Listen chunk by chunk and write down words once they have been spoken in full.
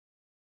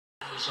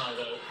side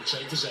though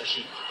retain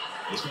possession.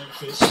 Here's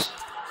Memphis.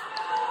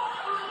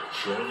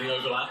 Short on the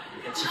overlap.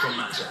 Gets it from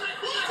Mata.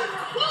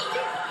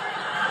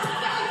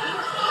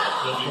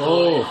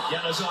 Oh.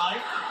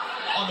 Januzaj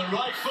on the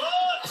right foot.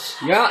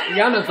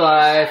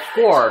 Januzaj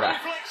scored.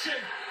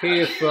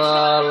 He's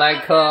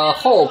like a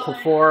hope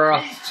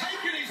for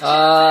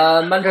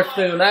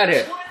Manchester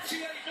United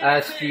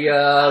as the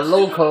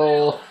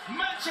local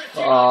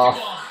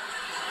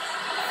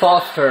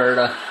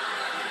fostered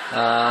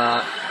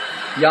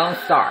young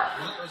star.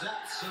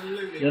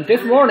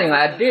 This morning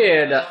I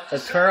did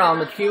turn on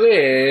the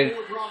TV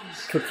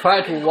to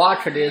try to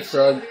watch this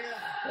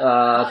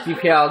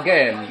BPL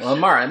game, a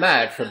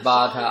match, but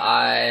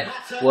I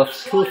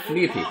was too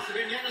sleepy.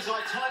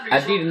 I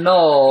didn't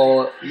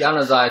know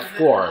Januzaj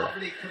scored.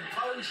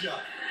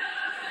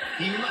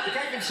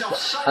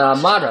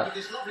 Mata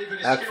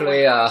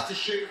actually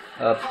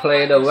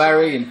played a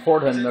very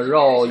important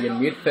role in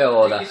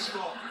midfield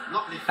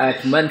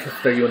at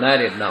Manchester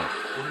United now.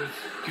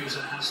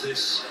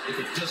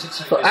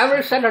 So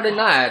every Saturday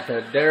night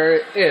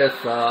there is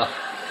a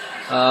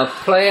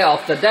play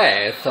of the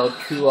day, so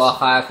to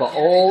have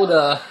all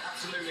the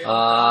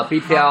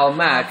BPL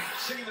match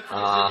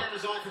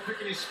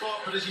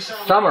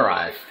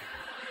summarized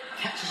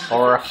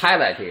or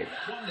highlighted,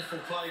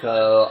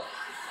 so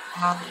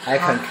I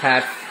can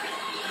catch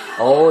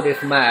all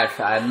this match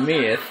I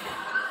missed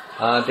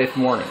this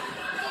morning.